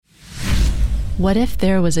What if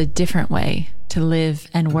there was a different way to live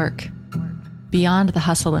and work? Beyond the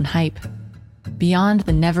hustle and hype, beyond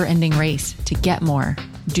the never-ending race to get more,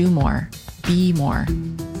 do more, be more.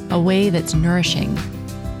 A way that's nourishing,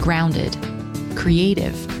 grounded,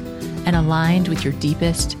 creative, and aligned with your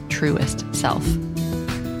deepest, truest self.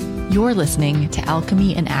 You're listening to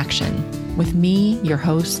Alchemy in Action with me, your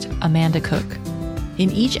host, Amanda Cook. In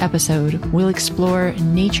each episode, we'll explore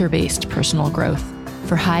nature-based personal growth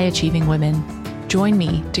for high-achieving women. Join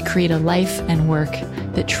me to create a life and work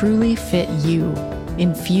that truly fit you,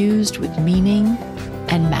 infused with meaning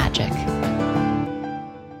and magic.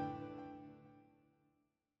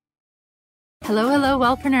 Hello,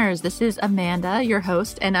 Wellpreneurs. This is Amanda, your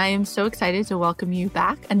host, and I am so excited to welcome you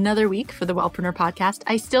back another week for the Wellpreneur podcast.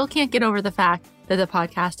 I still can't get over the fact that the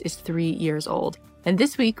podcast is 3 years old. And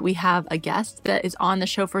this week we have a guest that is on the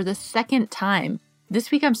show for the second time. This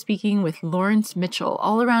week, I'm speaking with Lawrence Mitchell,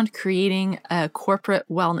 all around creating a corporate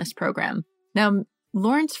wellness program. Now,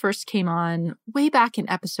 Lawrence first came on way back in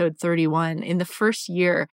episode 31 in the first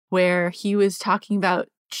year where he was talking about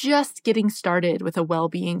just getting started with a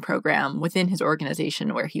well-being program within his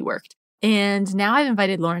organization where he worked. And now I've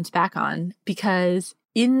invited Lawrence back on because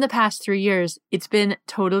in the past 3 years, it's been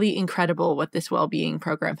totally incredible what this well-being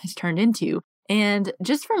program has turned into. And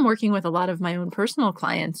just from working with a lot of my own personal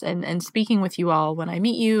clients and speaking with you all when I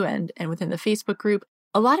meet you and within the Facebook group,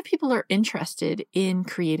 a lot of people are interested in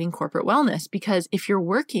creating corporate wellness because if you're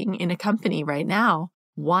working in a company right now,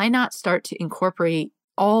 why not start to incorporate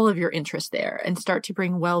all of your interests there and start to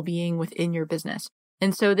bring well-being within your business?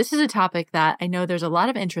 And so this is a topic that I know there's a lot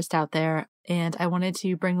of interest out there, and I wanted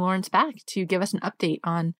to bring Lawrence back to give us an update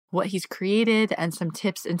on what he's created and some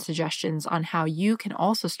tips and suggestions on how you can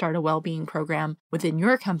also start a well-being program within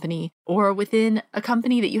your company or within a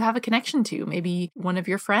company that you have a connection to. Maybe one of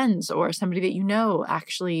your friends or somebody that you know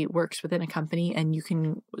actually works within a company, and you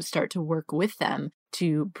can start to work with them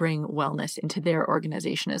to bring wellness into their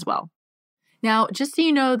organization as well. Now, just so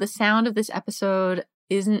you know, the sound of this episode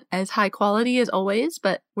isn't as high quality as always,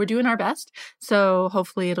 but we're doing our best. So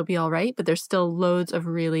hopefully it'll be all right, but there's still loads of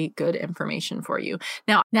really good information for you.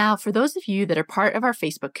 Now, for those of you that are part of our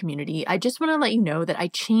Facebook community, I just want to let you know that I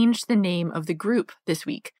changed the name of the group this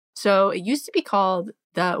week. So it used to be called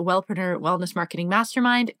the Wellpreneur Wellness Marketing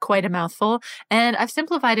Mastermind, quite a mouthful, and I've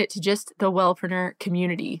simplified it to just the Wellpreneur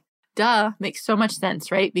community. Duh, makes so much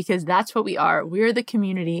sense, right? Because that's what we are. We're the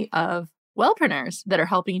community of wellpreneurs that are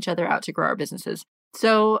helping each other out to grow our businesses.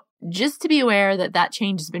 So just to be aware that that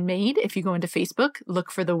change has been made, if you go into Facebook, look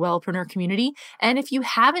for the Wellpreneur community. And if you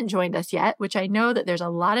haven't joined us yet, which I know that there's a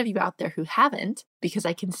lot of you out there who haven't, because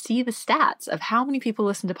I can see the stats of how many people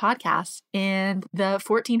listen to podcasts and the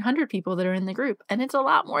 1,400 people that are in the group. And it's a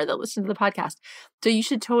lot more that listen to the podcast. So you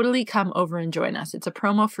should totally come over and join us. It's a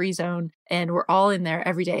promo-free zone, and we're all in there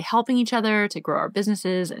every day helping each other to grow our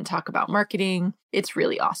businesses and talk about marketing. It's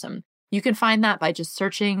really awesome. You can find that by just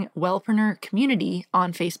searching Wellpreneur Community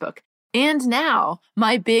on Facebook. And now,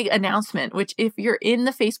 my big announcement, which if you're in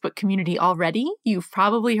the Facebook community already, you've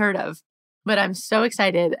probably heard of, but I'm so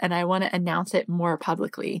excited and I want to announce it more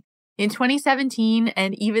publicly. In 2017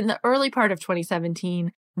 and even the early part of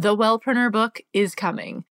 2017, the Wellpreneur book is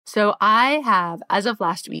coming. So I have, as of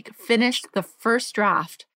last week, finished the first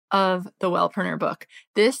draft of the Wellpreneur book.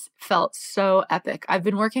 This felt so epic. I've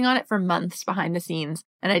been working on it for months behind the scenes,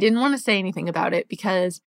 and I didn't want to say anything about it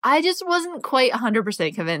because I just wasn't quite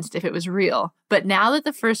 100% convinced if it was real. But now that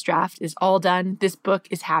the first draft is all done, this book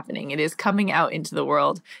is happening. It is coming out into the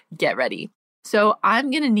world. Get ready. So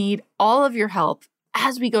I'm going to need all of your help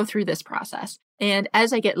as we go through this process. And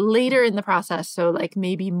as I get later in the process, so like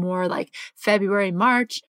maybe more like February,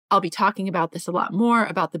 March, I'll be talking about this a lot more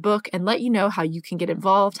about the book and let you know how you can get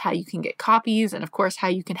involved, how you can get copies, and of course, how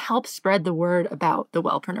you can help spread the word about the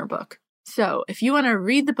Wellpreneur book. So if you want to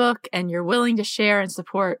read the book and you're willing to share and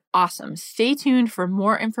support, awesome. Stay tuned for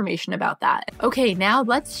more information about that. Okay, now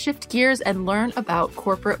let's shift gears and learn about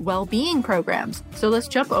corporate well-being programs. So let's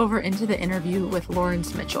jump over into the interview with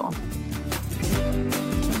Lawrence Mitchell.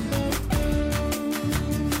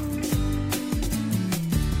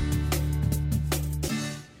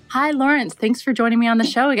 Hi, Lawrence. Thanks for joining me on the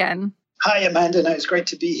show again. Hi, Amanda. No, it's great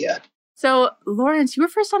to be here. So, Lawrence, you were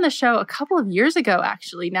first on the show a couple of years ago,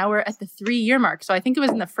 actually. Now we're at the 3-year mark. So I think it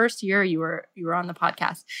was in the first year you were on the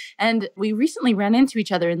podcast. And we recently ran into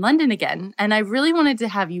each other in London again. And I really wanted to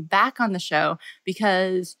have you back on the show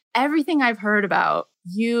because everything I've heard about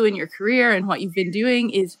you and your career and what you've been doing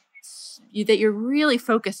is that you're really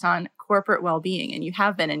focused on corporate well-being, and you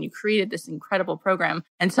have been, and you created this incredible program.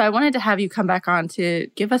 And so I wanted to have you come back on to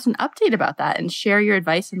give us an update about that and share your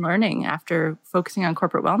advice and learning after focusing on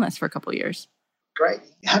corporate wellness for a couple of years. Great.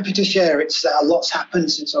 Happy to share. It's a lot's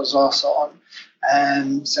happened since I was last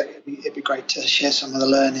on. So it'd be great to share some of the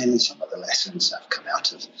learning and some of the lessons that have come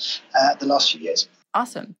out of the last few years.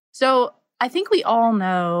 Awesome. So I think we all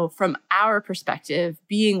know from our perspective,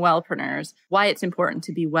 being wellpreneurs, why it's important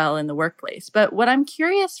to be well in the workplace. But what I'm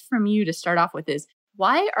curious from you to start off with is,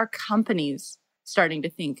 why are companies starting to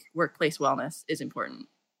think workplace wellness is important?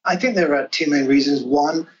 I think there are two main reasons.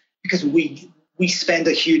 One, because we spend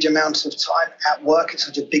a huge amount of time at work. It's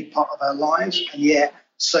such a big part of our lives, and yet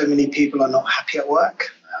so many people are not happy at work.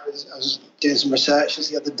 I was doing some research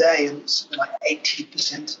the other day, and something like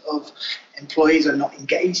 80% of employees are not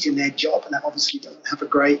engaged in their job, and that obviously doesn't have a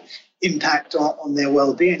great impact on their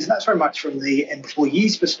well-being. So that's very much from the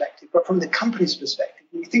employee's perspective, but from the company's perspective,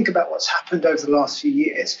 when you think about what's happened over the last few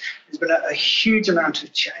years, there's been a huge amount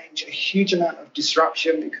of change, a huge amount of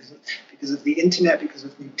disruption because of the internet, because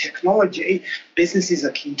of new technology. Businesses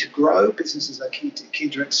are keen to grow, businesses are keen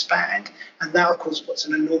to expand, and that, of course, puts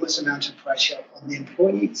an enormous amount of pressure on the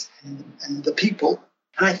employees and the people.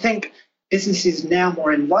 And I think businesses now,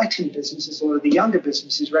 more enlightened businesses, or the younger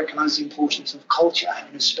businesses, recognize the importance of culture,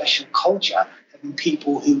 having a special culture, having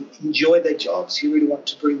people who enjoy their jobs, who really want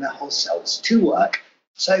to bring their whole selves to work.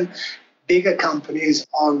 So bigger companies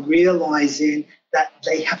are realizing that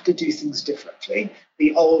they have to do things differently.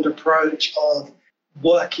 The old approach of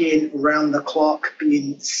working around the clock,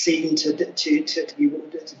 being seen to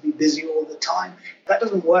be busy all the time, that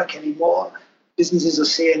doesn't work anymore. Businesses are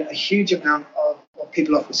seeing a huge amount of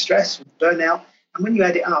people off with stress, with burnout, and when you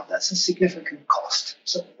add it up, that's a significant cost.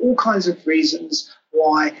 So all kinds of reasons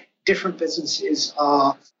why different businesses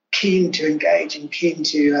are keen to engage and keen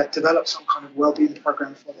to develop some kind of well-being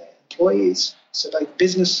program for their employees. So both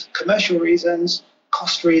business, commercial reasons,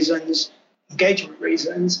 cost reasons, engagement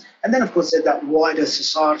reasons, and then of course there's that wider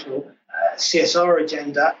societal CSR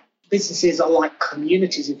agenda. Businesses are like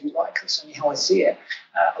communities, if you like. That's only how I see it.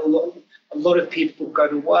 A lot of people go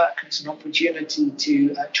to work, and it's an opportunity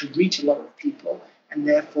to reach a lot of people, and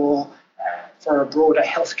therefore, for a broader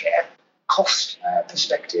healthcare cost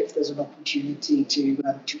perspective, there's an opportunity to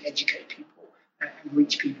educate people and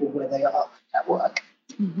reach people where they are at work.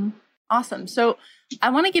 Mm-hmm. Awesome. So I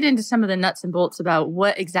want to get into some of the nuts and bolts about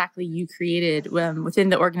what exactly you created within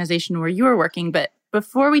the organization where you were working. But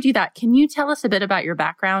before we do that, can you tell us a bit about your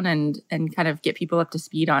background and kind of get people up to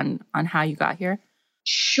speed on how you got here?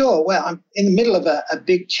 Sure. Well, I'm in the middle of a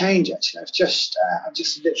big change, actually. I've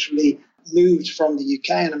just literally moved from the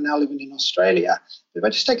UK, and I'm now living in Australia. If I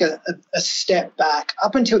just take a step back,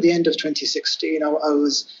 up until the end of 2016, I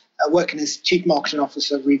was working as Chief Marketing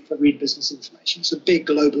Officer for Reed Business Information. It's a big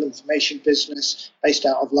global information business based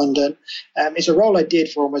out of London. It's a role I did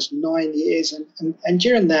for almost 9 years, and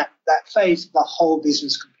during that phase, the whole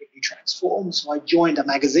business completely transformed. So I joined a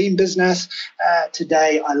magazine business.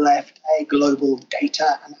 Today, I left a global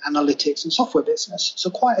data and analytics and software business.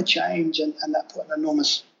 So quite a change, and that put an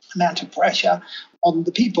enormous amount of pressure on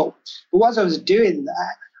the people. But whilst I was doing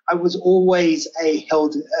that, I was always a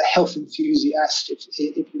health enthusiast,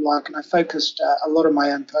 if you like, and I focused a lot of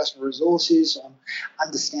my own personal resources on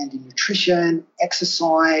understanding nutrition,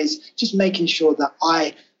 exercise, just making sure that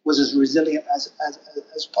I was as resilient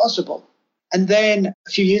as possible. And then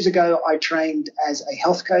a few years ago, I trained as a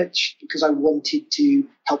health coach because I wanted to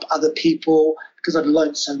help other people, because I'd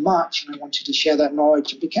learned so much and I wanted to share that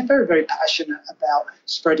knowledge, and became very, very passionate about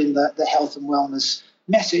spreading the health and wellness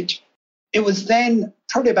message. It was then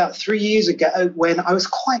probably about 3 years ago when I was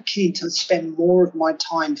quite keen to spend more of my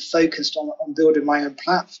time focused on building my own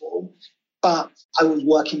platform, but I was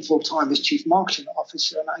working full-time as Chief Marketing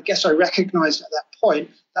Officer. And I guess I recognized at that point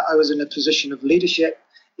that I was in a position of leadership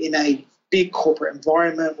in a big corporate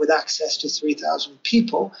environment with access to 3,000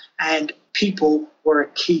 people, and people were a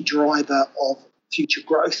key driver of future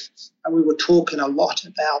growth. And we were talking a lot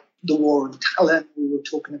about the war on talent. We were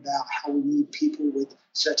talking about how we need people with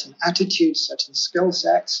certain attitudes, certain skill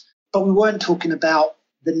sets, but we weren't talking about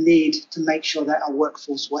the need to make sure that our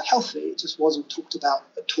workforce were healthy. It just wasn't talked about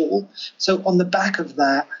at all. So on the back of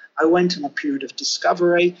that, I went on a period of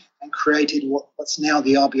discovery and created what's now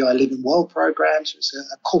the RBI Live and Well program. So it's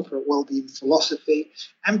a corporate wellbeing philosophy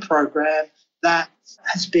and program that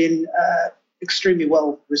has been extremely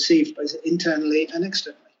well received both internally and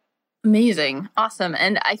externally. Amazing. Awesome.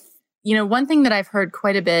 And one thing that I've heard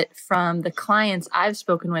quite a bit from the clients I've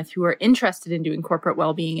spoken with who are interested in doing corporate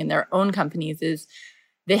well-being in their own companies is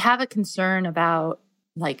they have a concern about,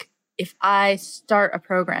 like, if I start a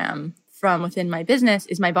program from within my business,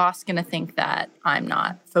 is my boss going to think that I'm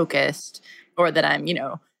not focused or that I'm,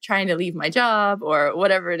 trying to leave my job or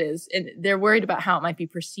whatever it is? And they're worried about how it might be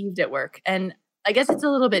perceived at work. And I guess it's a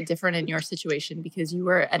little bit different in your situation because you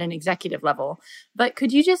were at an executive level. But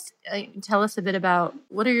could you just tell us a bit about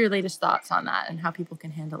what are your latest thoughts on that and how people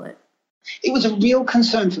can handle it? It was a real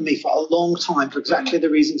concern for me for a long time for exactly the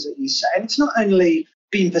reasons that you say. And it's not only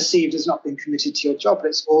being perceived as not being committed to your job, but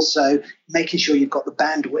it's also making sure you've got the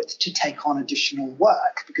bandwidth to take on additional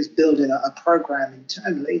work, because building a program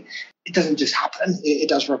internally, it doesn't just happen. It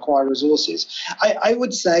does require resources. I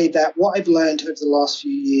would say that what I've learned over the last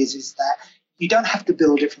few years is that you don't have to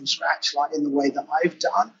build it from scratch like in the way that I've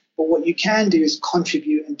done. But what you can do is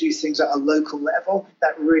contribute and do things at a local level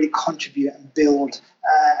that really contribute and build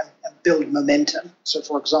momentum. So,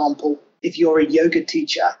 for example, if you're a yoga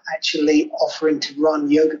teacher, actually offering to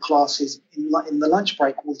run yoga classes in the lunch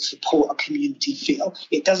break will support a community feel.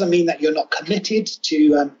 It doesn't mean that you're not committed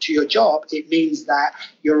to your job. It means that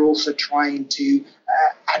you're also trying to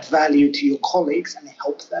add value to your colleagues and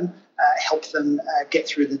help them get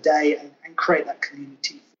through the day and create that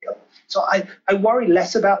community feel. So I worry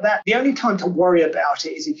less about that. The only time to worry about it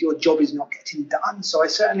is if your job is not getting done. So I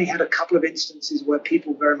certainly had a couple of instances where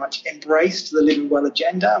people very much embraced the Living Well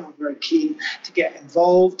agenda and were very keen to get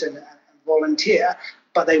involved and volunteer,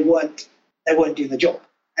 but they weren't doing the job.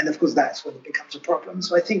 And of course, that's when it becomes a problem.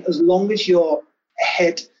 So I think as long as you're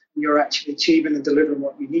ahead and you're actually achieving and delivering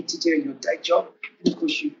what you need to do in your day job, and of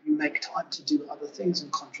course you make time to do other things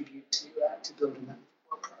and contribute to building that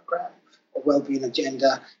program or wellbeing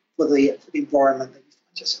agenda for the environment that you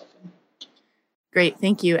find yourself in. Great,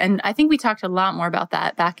 thank you. And I think we talked a lot more about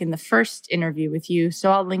that back in the first interview with you.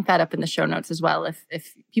 So I'll link that up in the show notes as well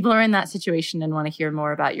if people are in that situation and want to hear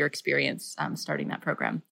more about your experience starting that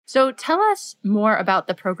program. So tell us more about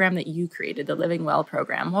the program that you created, the Living Well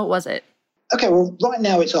program. What was it? Okay, well, right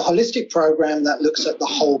now it's a holistic program that looks at the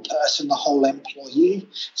whole person, the whole employee.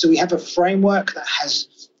 So we have a framework that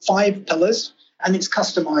has 5 pillars, and it's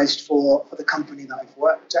customized for the company that I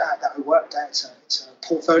worked at. It's a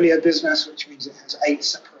portfolio business, which means it has 8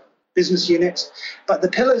 separate business units. But the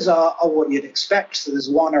pillars are what you'd expect. So there's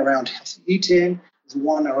one around healthy eating, there's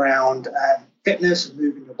one around fitness and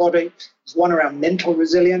moving your body, there's one around mental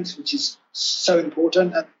resilience, which is so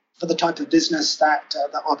important for the type of business that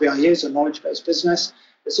RBI is, a knowledge-based business.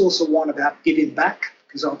 There's also one about giving back,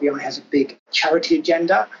 because RBI has a big charity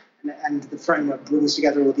agenda, and the framework brings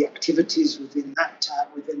together all the activities within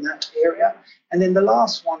that area. And then the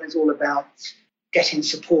last one is all about getting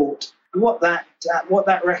support. And what that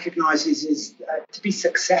recognises is to be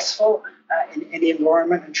successful in any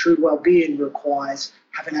environment, and true well-being requires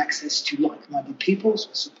having access to like-minded people,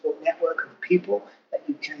 so a support network of people that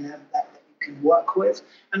you can work with,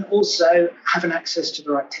 and also having access to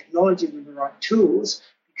the right technology and the right tools.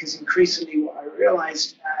 Because increasingly what I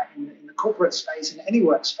realized in the corporate space, in any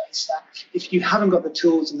workspace, that if you haven't got the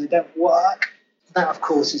tools and they don't work, that of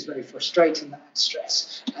course is very frustrating, that adds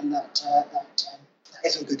stress, and that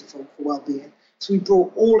isn't good for well-being. So we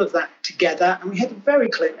brought all of that together, and we had a very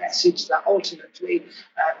clear message that ultimately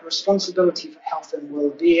responsibility for health and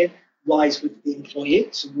well-being lies with the employee.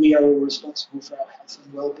 So we are all responsible for our health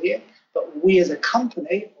and well-being, but we as a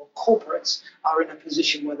company or corporates are in a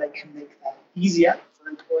position where they can make that easier for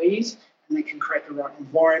employees, and they can create the right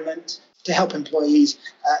environment to help employees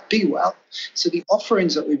be well. So the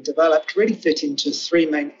offerings that we've developed really fit into 3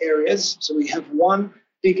 main areas. So we have one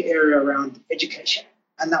big area around education,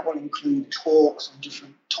 and that will include talks on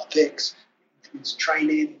different topics. It includes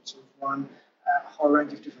training. So we've run a whole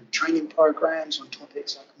range of different training programs on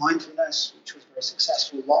topics like mindfulness, which was very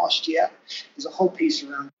successful last year. There's a whole piece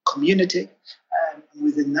around community, and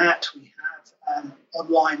within that we have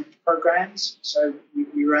online programs. So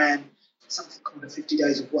we ran something called the 50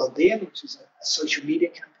 Days of Wellbeing, which is a social media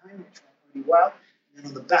campaign which went really well. And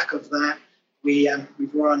then on the back of that, we've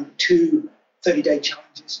run 2 30-day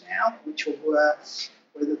challenges now, which were,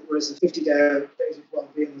 whereas the 50 Days of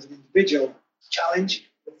Wellbeing was an individual challenge,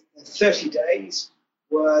 the 30 days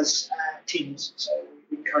was teams. So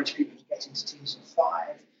we encourage people to get into teams of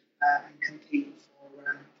 5 and compete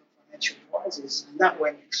for financial prizes. And that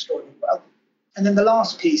went extraordinarily well. And then the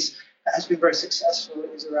last piece that has been very successful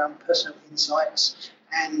is around personal insights.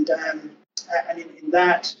 And in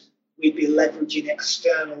that, we'd be leveraging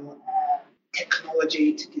external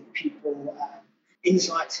technology to give people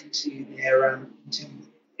insights into their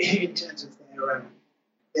in terms of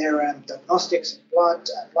their diagnostics and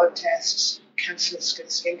blood tests, cancer,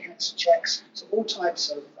 skin cancer checks. So all types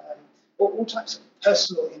of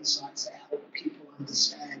personal insights that help people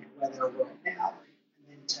understand where they're right now,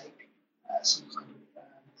 and then take some kind of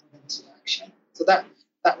preventive action. So that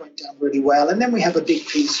went down really well. And then we have a big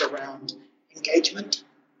piece around engagement.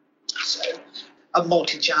 So a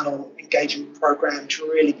multi-channel engagement program to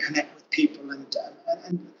really connect with people and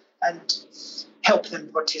help them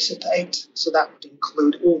participate. So that would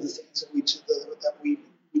include all the things that we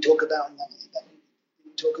talk about and that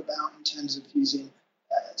we talk about in terms of using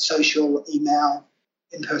social, email,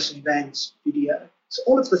 in-person events, video. So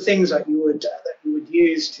all of the things that you would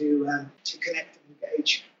use to connect and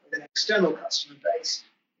engage with an external customer base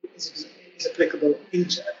is applicable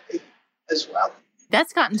internally as well.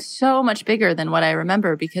 That's gotten so much bigger than what I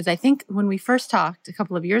remember, because I think when we first talked a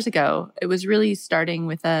couple of years ago, it was really starting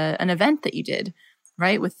with an event that you did,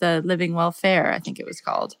 right? With the Living Well Fair, I think it was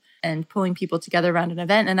called, and pulling people together around an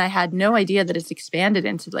event. And I had no idea that it's expanded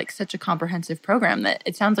into like such a comprehensive program that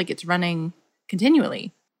it sounds like it's running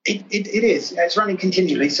continually. It is. It's running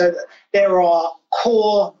continually. So there are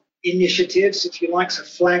core initiatives, if you like, so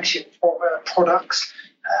flagship products,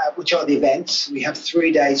 which are the events. We have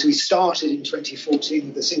 3 days. We started in 2014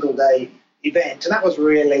 with a single-day event, and that was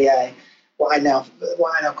really what I now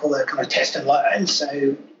call a kind of test and learn.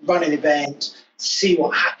 So run an event, see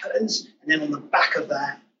what happens, and then on the back of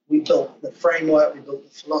that, we built the framework, we built the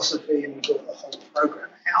philosophy, and we built the whole program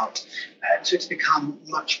out. So it's become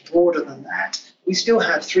much broader than that. We still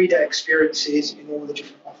have 3-day experiences in all the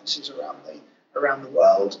different offices around the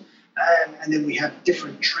world. And then we have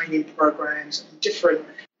different training programs and different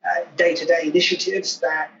day-to-day initiatives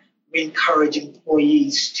that we encourage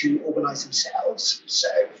employees to organize themselves. So,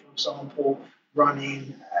 for example,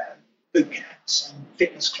 running boot camps and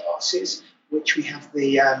fitness classes, which we have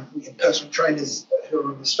we have personal trainers who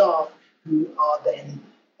are on the staff who are then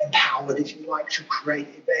empowered, if you like, to create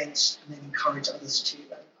events and then encourage others to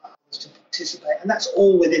participate. And that's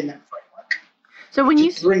all within that framework. So when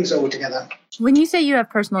you brings it all together. When you say you have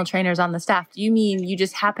personal trainers on the staff, do you mean you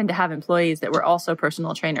just happen to have employees that were also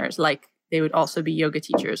personal trainers, like they would also be yoga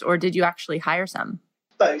teachers, or did you actually hire some?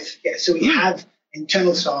 Both, yeah. So we have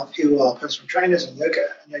internal staff who are personal trainers and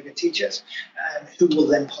yoga teachers who will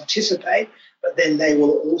then participate, but then they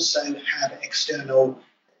will also have external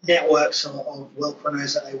networks of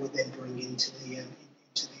wellpreneurs that they will then bring into the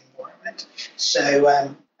environment. So,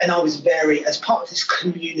 and I was as part of this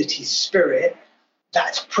community spirit,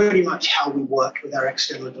 that's pretty much how we worked with our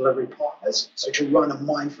external delivery partners. So to run a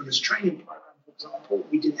mindfulness training program, for example,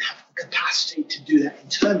 we didn't have the capacity to do that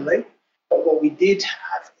internally. But what we did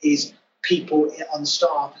have is people on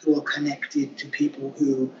staff who are connected to people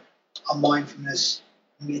who are mindfulness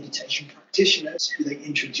meditation practitioners who they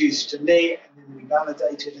introduced to me, and then we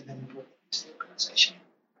validated, and then we brought them into the organization.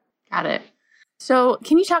 Got it. So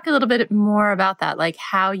can you talk a little bit more about that? Like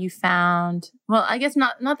how you found, well, I guess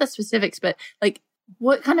not the specifics, but like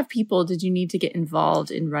what kind of people did you need to get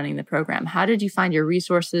involved in running the program? How did you find your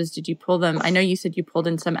resources? Did you pull them? I know you said you pulled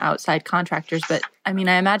in some outside contractors, but I mean,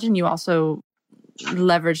 I imagine you also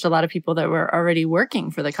leveraged a lot of people that were already working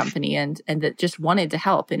for the company and that just wanted to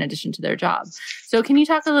help in addition to their job. So can you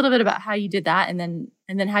talk a little bit about how you did that and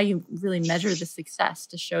then how you really measure the success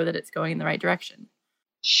to show that it's going in the right direction?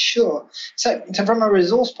 Sure. So from a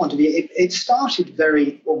resource point of view, it started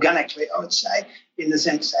very organically, I would say, in the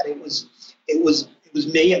sense that it was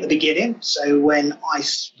me at the beginning. So when I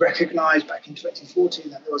recognized back in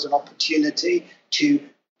 2014 that there was an opportunity to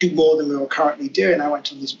do more than we were currently doing, I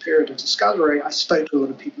went on this period of discovery. I spoke to a lot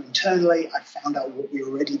of people internally. I found out what we were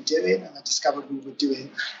already doing, and I discovered we were doing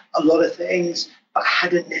a lot of things, but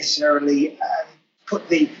hadn't necessarily put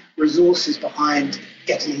the resources behind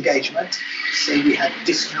getting engagement. So we had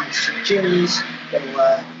discounts to gyms, there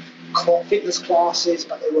were fitness classes,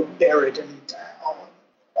 but they were buried on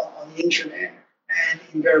the internet and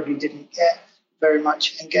invariably didn't get very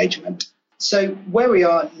much engagement. So where we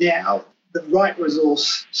are now, the right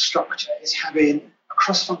resource structure is having a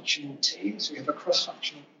cross-functional team. So we have a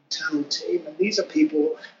cross-functional internal team, and these are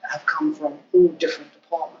people that have come from all different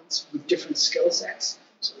departments with different skill sets.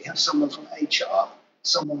 So we have someone from HR,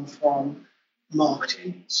 someone from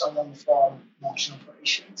marketing, someone from marketing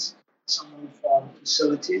operations, someone from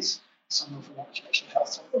facilities, someone from occupational health,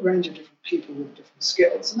 so a range of different people with different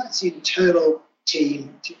skills. And that's the internal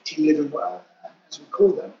team Living Well, as we call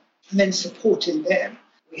them. And then supporting them,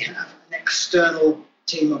 we have an external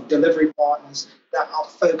team of delivery partners that are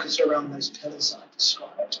focused around those pillars that I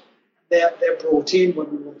described. They're brought in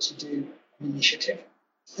when we want to do an initiative.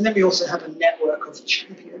 And then we also have a network of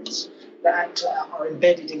champions that are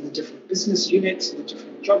embedded in the different business units and the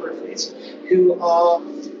different geographies who are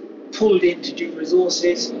pulled in to do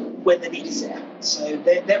resources when the need is there. So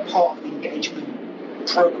they're part of the engagement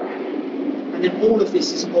program. And then all of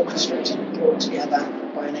this is orchestrated and brought together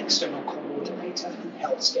by an external coordinator who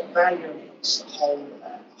helps get value and helps the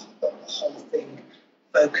whole thing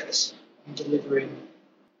focus on delivering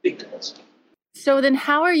big goals. So then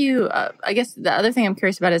how are you, I guess the other thing I'm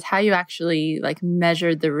curious about is how you actually like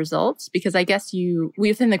measured the results, because I guess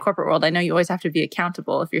within the corporate world, I know you always have to be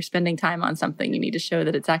accountable. If you're spending time on something, you need to show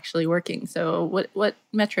that it's actually working. So what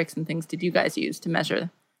metrics and things did you guys use to measure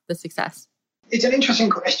the success? It's an interesting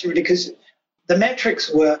question because the metrics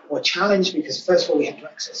were challenged because first of all, we had to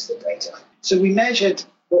access the data. So we measured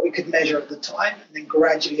what we could measure at the time, and then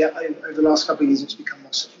gradually over the last couple of years, it's become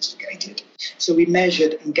more sophisticated. So we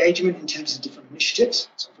measured engagement in terms of different initiatives.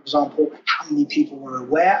 So for example, how many people were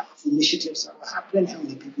aware of the initiatives that were happening, how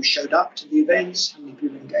many people showed up to the events, how many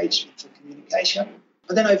people engaged with the communication.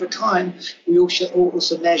 But then over time, we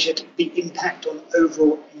also measured the impact on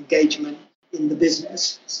overall engagement in the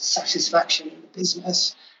business, satisfaction in the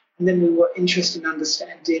business. And then we were interested in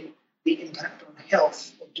understanding the impact on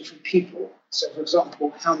health of different people. So, for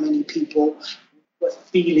example, how many people were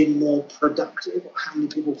feeling more productive, or how many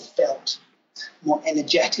people felt more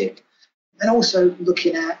energetic. And also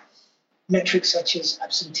looking at metrics such as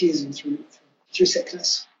absenteeism through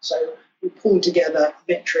sickness. So we pulled together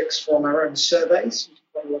metrics from our own surveys. We did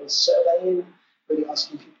quite a lot of surveying, really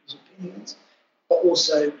asking people's opinions, but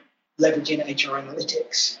also leveraging HR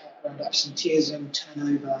analytics around absenteeism,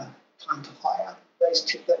 turnover, time to hire,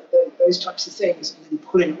 those types of things, and then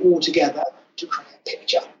putting it all together to create a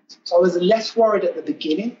picture. So I was less worried at the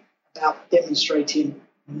beginning about demonstrating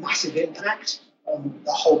massive impact on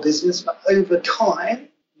the whole business, but over time,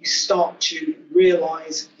 you start to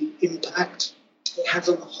realize the impact it has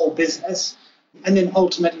on the whole business. And then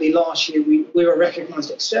ultimately last year, we were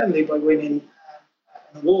recognized externally by winning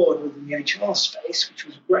an award within the HR space, which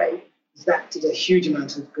was great. That did a huge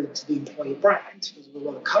amount of good to the employee brand. There was a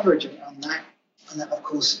lot of coverage around that. And that, of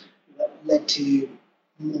course, led to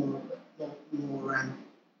more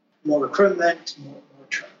recruitment,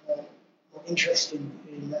 more interest in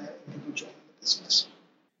people joining the business.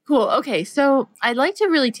 Cool. Okay. So I'd like to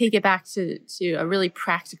really take it back to a really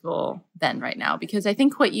practical then right now, because I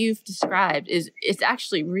think what you've described it's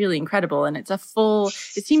actually really incredible. And it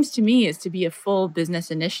seems to me is to be a full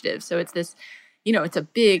business initiative. So it's this, it's a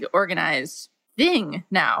big organized thing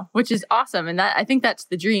now, which is awesome. And I think that's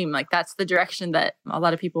the dream. Like that's the direction that a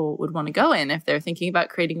lot of people would want to go in if they're thinking about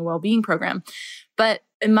creating a well-being program. But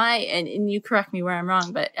and you correct me where I'm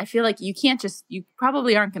wrong, but I feel like you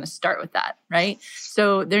probably aren't going to start with that, right?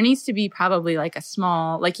 So there needs to be probably like a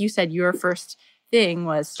small, like you said, your first thing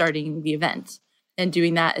was starting the event and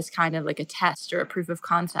doing that as kind of like a test or a proof of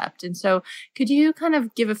concept. And so could you kind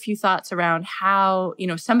of give a few thoughts around how,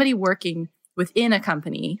 somebody working within a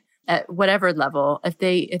company at whatever level,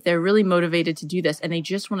 if they're really motivated to do this and they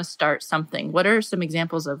just want to start something, what are some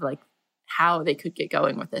examples of like how they could get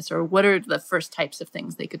going with this, or what are the first types of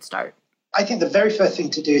things they could start? I think the very first thing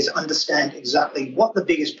to do is understand exactly what the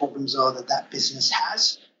biggest problems are that business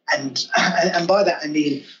has. And by that, I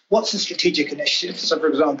mean, what's the strategic initiative? So, for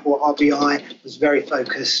example, RBI was very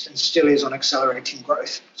focused and still is on accelerating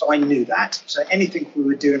growth. So I knew that. So anything we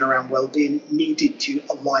were doing around well-being needed to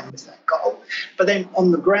align with that goal. But then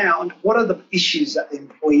on the ground, what are the issues that the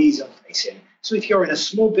employees are facing? So if you're in a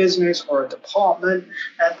small business or a department,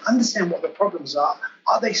 understand what the problems are.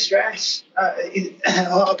 Are they stressed?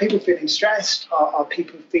 Are people feeling stressed? Are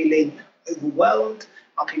people feeling overwhelmed?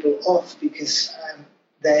 Are people off because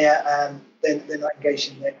they're not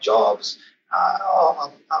engaged in their jobs?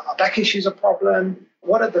 Are back issues a problem?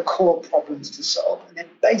 What are the core problems to solve? And then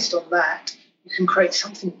based on that, you can create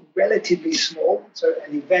something relatively small. So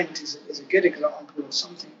an event is a good example of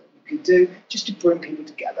something that you could do just to bring people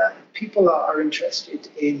together. If people are interested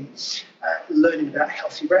in learning about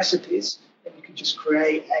healthy recipes, then you could just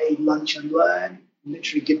create a lunch and learn,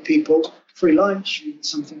 literally give people free lunch.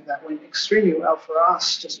 Something that went extremely well for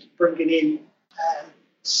us, just bringing in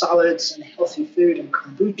salads and healthy food and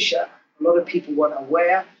kombucha. A lot of people weren't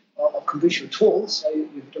aware of kombucha at all, so you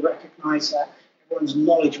have to recognize that everyone's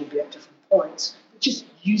knowledge will be at different points. But just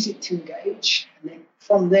use it to engage, and then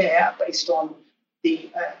from there, based on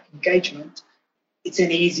the engagement, it's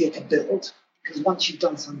then easier to build, because once you've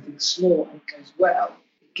done something small and it goes well,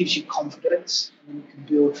 it gives you confidence, and then you can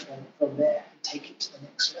build from there and take it to the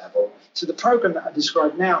next level. So the program that I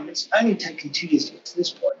described now, and it's only taken 2 years to get to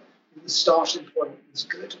this point. The starting point is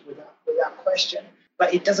good without question,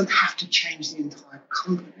 but it doesn't have to change the entire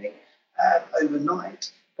company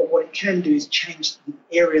overnight. But what it can do is change the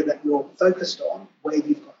area that you're focused on, where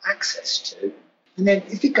you've got access to. And then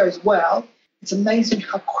if it goes well, it's amazing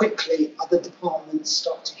how quickly other departments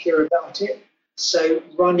start to hear about it. So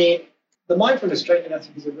running the mindfulness training, I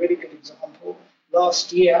think, is a really good example.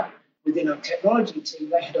 Last year, within our technology team,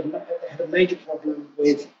 they had a major problem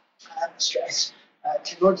with stress.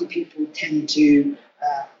 Technology people tend to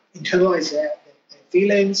internalize their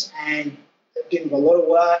feelings, and they're doing a lot of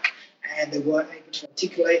work, and they weren't able to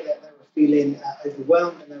articulate that they were feeling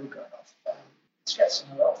overwhelmed, and they were going off stress,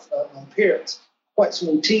 and they were off long periods. Quite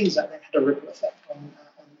small teams that then had a ripple effect on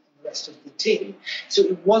the rest of the team. So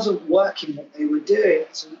it wasn't working what they were doing.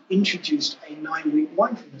 So we introduced a 9-week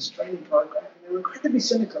mindfulness training program, and they were incredibly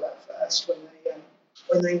cynical at first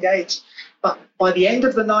when they engaged. But by the end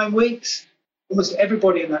of the 9 weeks, almost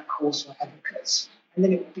everybody in that course were advocates. And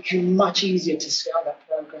then it became much easier to scale that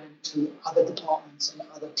program to other departments and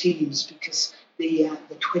other teams, because the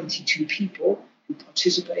 22 people who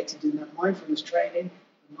participated in that mindfulness training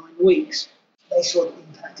for 9 weeks, they saw the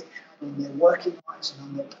impact it had on their working lives and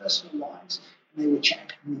on their personal lives, and they were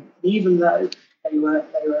championing it. And even though they were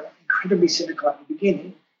incredibly cynical at the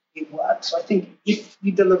beginning, it worked. So I think if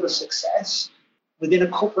you deliver success within a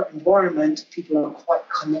corporate environment, people are quite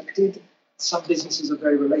connected. Some businesses are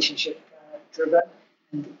very relationship driven,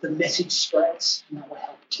 and the message spreads, and that will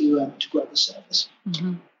help to grow the service.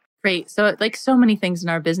 Mm-hmm. Great. So like so many things in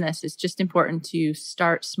our business, it's just important to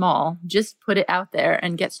start small, just put it out there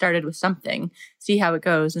and get started with something, see how it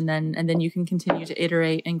goes. And then you can continue to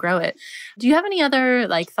iterate and grow it. Do you have any other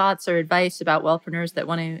like thoughts or advice about wellpreneurs that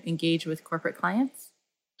want to engage with corporate clients?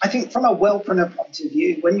 I think from a wellpreneur point of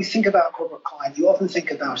view, when you think about a corporate client, you often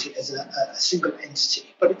think about it as a single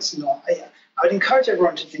entity, but it's not. I would encourage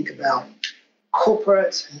everyone to think about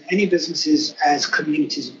corporates and any businesses as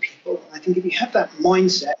communities of people. And I think if you have that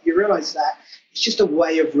mindset, you realize that it's just a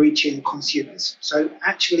way of reaching consumers. So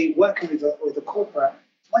actually working with a corporate,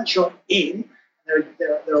 once you're in,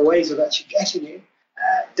 there are ways of actually getting in.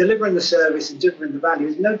 Delivering the service and delivering the value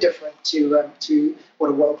is no different to what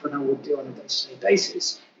a wellpreneur would do on a day-to-day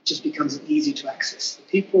basis. It just becomes easy to access the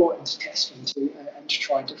people and to test and to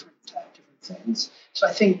try different things. So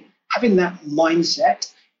I think having that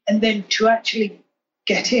mindset, and then to actually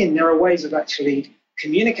get in, there are ways of actually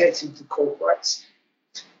communicating to corporates,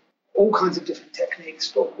 all kinds of different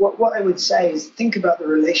techniques. But what I would say is think about the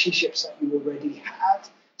relationships that you already have.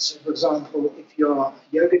 So, for example, if you're a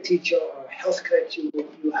yoga teacher or a health coach, you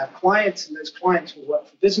have clients, and those clients will work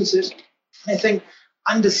for businesses. And I think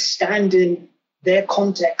understanding their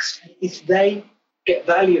context, and if they get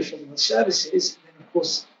value from your services, then, of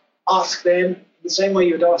course, ask them, the same way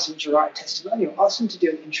you would ask them to write a testimonial, ask them to do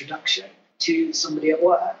an introduction to somebody at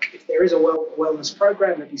work. If there is a wellness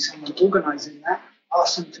program, maybe someone organising that,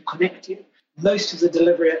 ask them to connect you. Most of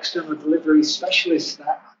the external delivery specialists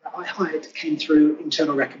that I hired came through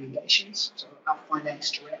internal recommendations. So our finance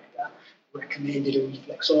director recommended a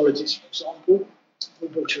reflexologist, for example. We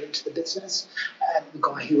brought her into the business. And the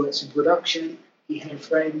guy who works in production, he had a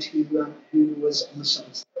friend who was a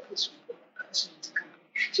massage therapist. We brought that person into the company.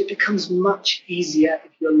 So it becomes much easier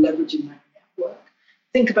if you're leveraging that network.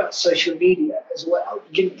 Think about social media as well.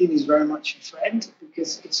 LinkedIn is very much a friend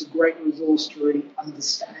because it's a great resource to really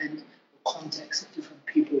understand the context that different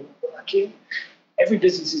people work in. Every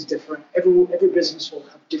business is different. Every business will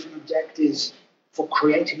have different objectives for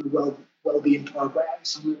creating a well-being program.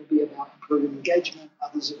 Some it will be about improving engagement.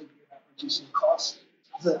 Others it will be about reducing costs.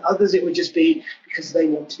 Others it would just be because they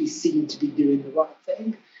want to be seen to be doing the right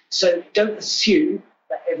thing. So don't assume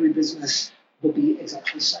that every business will be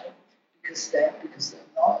exactly the same because they're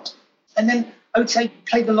not. And then I would say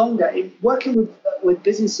play the long game. Working with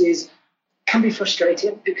businesses can be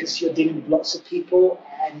frustrating because you're dealing with lots of people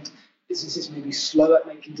and businesses may be slow at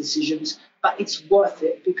making decisions, but it's worth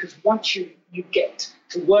it because once you get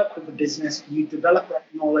to work with the business and you develop that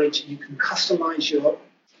knowledge and you can customize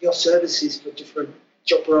your services for different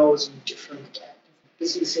job roles and different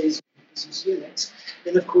businesses, business units,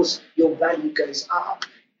 then of course your value goes up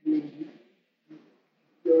and then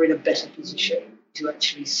you're in a better position to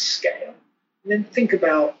actually scale. And then think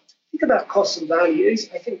about costs and values.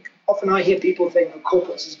 I think often I hear people think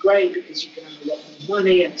corporates is great because you can earn a lot more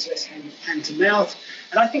money and it's less hand to mouth.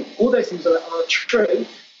 And I think all those things are true,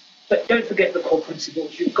 but don't forget the core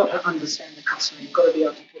principles. You've got to understand the customer. You've got to be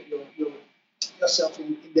able to put yourself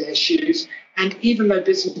in their shoes. And even though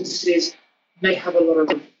businesses may have a lot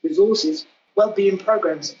of resources, well-being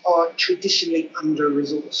programs are traditionally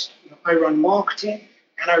under-resourced. I run marketing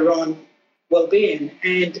and I run well-being,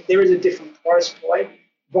 and there is a different price point,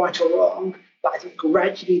 right or wrong, but I think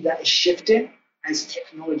gradually that is shifting as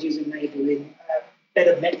technology is enabling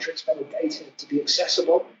better metrics, better data to be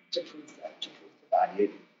accessible to prove the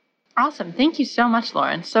value. Awesome. Thank you so much,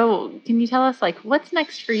 Lauren. So can you tell us what's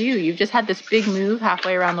next for you? You've just had this big move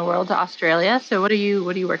halfway around the world to Australia. So what are you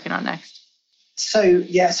working on next? So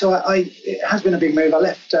it has been a big move. I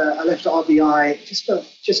left RBI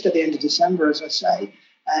just at the end of December, as I say.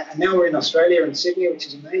 And now we're in Australia, in Sydney, which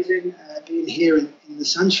is amazing, being here in the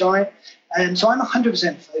sunshine. And so I'm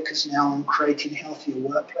 100% focused now on creating healthier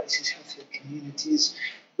workplaces, healthier communities,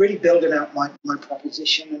 really building out my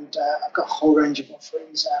proposition. And I've got a whole range of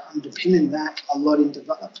offerings underpinning that, a lot in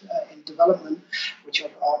development, which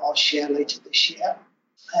I'll share later this year.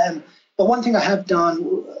 But one thing I have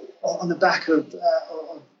done on the back of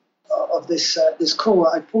this call,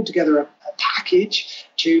 I pulled together a package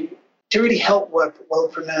to really help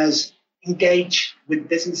wellpreneurs engage with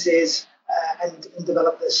businesses and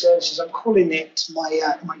develop their services. I'm calling it my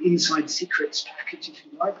Inside Secrets package, if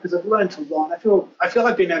you like, because I've learned a lot. I feel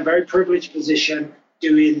I've been in a very privileged position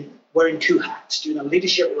wearing two hats, doing a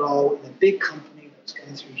leadership role in a big company that's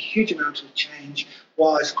going through a huge amount of change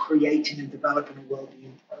whilst creating and developing a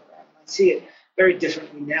wellbeing program. I see it very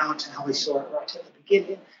differently now to how I saw it right at the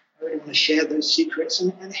beginning. I really want to share those secrets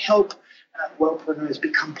and help wellpreneurs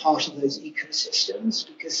become part of those ecosystems,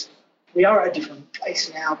 because we are at a different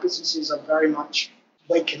place now. Businesses are very much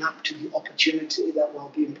waking up to the opportunity that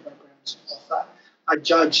wellbeing programs offer. I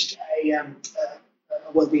judged a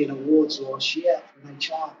wellbeing awards last year for an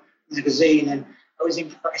HR magazine, and I was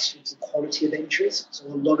impressed with the quality of entries. So a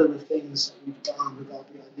lot of the things that we've done with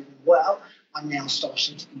LBI Living Well are now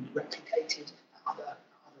starting to be replicated at other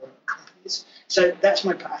companies. So that's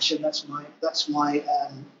my passion. That's my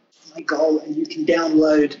goal, and you can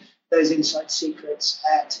download those Inside Secrets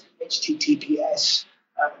at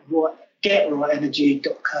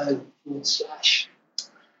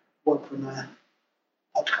https://getroyenergy.co/wellpreneur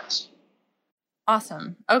podcast.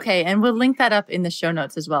 Awesome. Okay. And we'll link that up in the show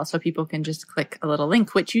notes as well, so people can just click a little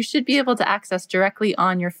link, which you should be able to access directly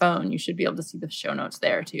on your phone. You should be able to see the show notes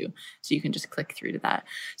there too. So you can just click through to that.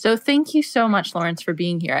 So thank you so much, Lawrence, for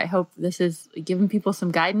being here. I hope this is giving people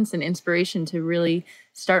some guidance and inspiration to really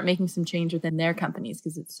start making some change within their companies,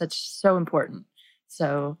 because it's so important.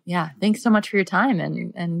 So yeah, thanks so much for your time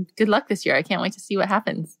and good luck this year. I can't wait to see what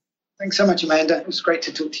happens. Thanks so much, Amanda. It was great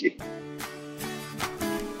to talk to you.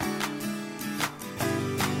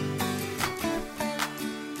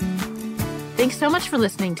 Thanks so much for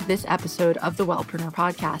listening to this episode of the Wellpreneur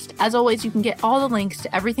Podcast. As always, you can get all the links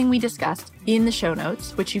to everything we discussed in the show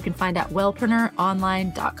notes, which you can find at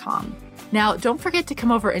wellpreneuronline.com. Now, don't forget to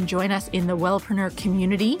come over and join us in the Wellpreneur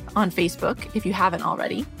community on Facebook if you haven't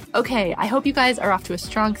already. Okay, I hope you guys are off to a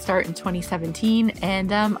strong start in 2017,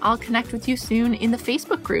 and I'll connect with you soon in the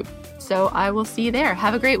Facebook group. So I will see you there.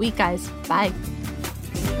 Have a great week, guys. Bye.